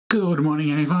Good morning,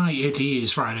 NFI. It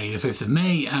is Friday the 5th of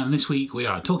May, and this week we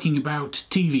are talking about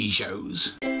TV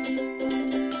shows.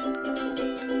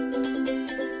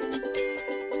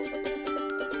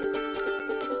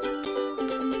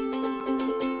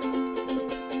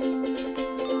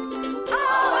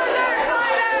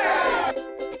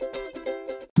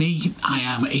 Me, I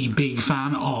am a big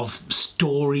fan of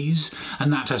stories,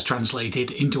 and that has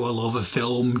translated into a love of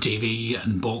film, TV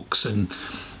and books and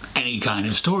any kind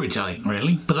of storytelling,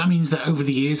 really. But that means that over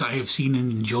the years I have seen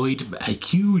and enjoyed a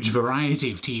huge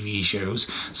variety of TV shows,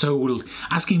 so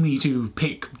asking me to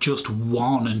pick just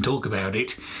one and talk about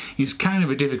it is kind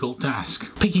of a difficult task.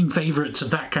 Picking favourites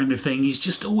of that kind of thing is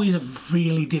just always a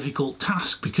really difficult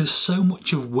task, because so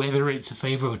much of whether it's a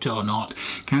favourite or not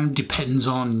kind of depends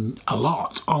on a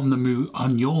lot on the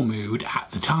on your mood at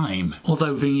the time.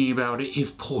 Although thinking about it,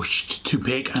 if pushed to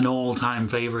pick an all-time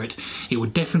favourite, it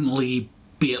would definitely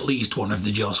be at least one of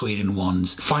the Joss Whedon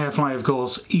ones. Firefly, of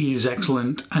course, is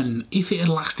excellent, and if it had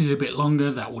lasted a bit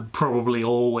longer, that would probably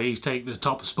always take the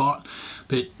top spot,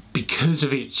 but because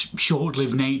of its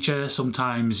short-lived nature,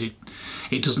 sometimes it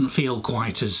doesn't feel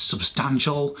quite as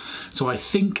substantial. So I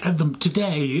think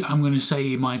today I'm going to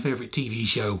say my favourite TV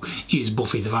show is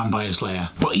Buffy the Vampire Slayer.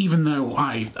 But even though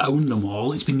I own them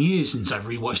all, it's been years since I've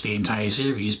rewatched the entire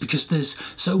series, because there's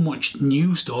so much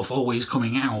new stuff always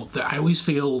coming out that I always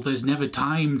feel there's never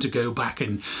time to go back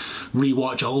and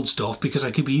rewatch old stuff, because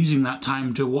I could be using that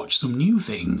time to watch some new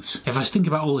things. If I think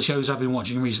about all the shows I've been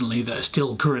watching recently that are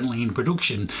still currently in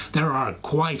production, there are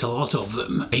quite a lot of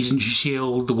them. Agents of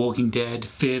S.H.I.E.L.D., The Walking Dead,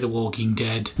 Fear the Walking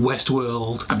Dead,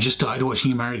 Westworld. I've just started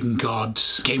watching American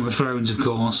Gods, Game of Thrones, of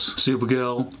course,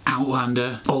 Supergirl,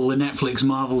 Outlander, all the Netflix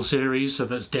Marvel series, so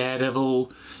that's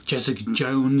Daredevil, Jessica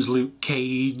Jones, Luke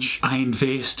Cage, Iron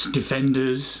Fist,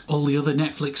 Defenders, all the other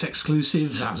Netflix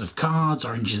exclusives, House of Cards,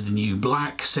 Orange is the New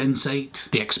Black,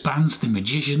 Sense8, The Expanse, The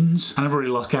Magicians. And I've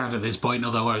already lost count at this point,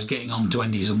 although I was getting on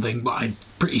 20 something, but I'm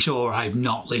pretty sure I've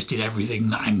not listed everything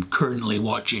that I'm currently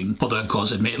watching. Although, of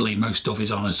course, admittedly, most stuff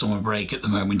is on a summer break at the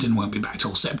moment and won't be back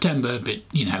till September, but,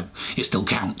 you know, it still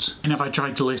counts. And if I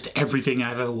tried to list everything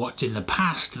I've ever watched in the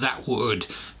past, that would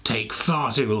take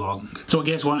far too long. So I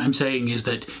guess what I'm saying is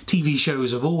that TV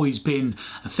shows have always been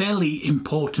a fairly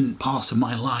important part of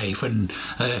my life, and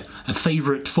a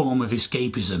favourite form of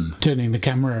escapism. Turning the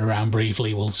camera around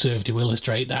briefly will serve to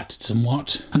illustrate that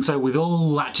somewhat. And so with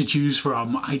all that to choose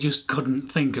from, I just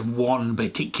couldn't think of one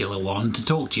particular one to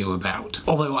talk to you about.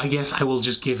 Although I guess I will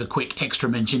just give a quick extra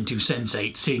mention to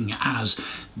Sense8, seeing as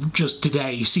just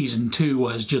today season 2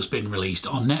 has just been released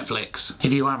on Netflix.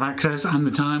 If you have access and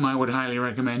the time, I would highly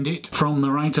recommend it. From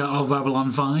the writer of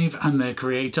Babylon 5 and the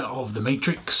creator of The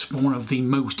Matrix, one of the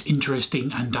most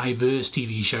interesting and diverse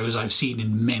TV shows I've seen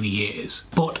in many years.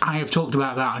 But I have talked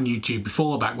about that on YouTube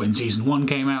before, back when season 1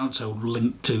 came out, so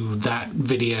link to that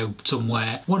video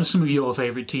somewhere. What are some of your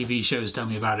favourite TV shows? Tell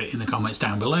me about it in the comments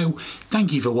down below.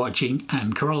 Thank you for watching,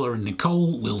 and Carola and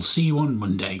Nicole will see you on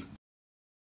Monday.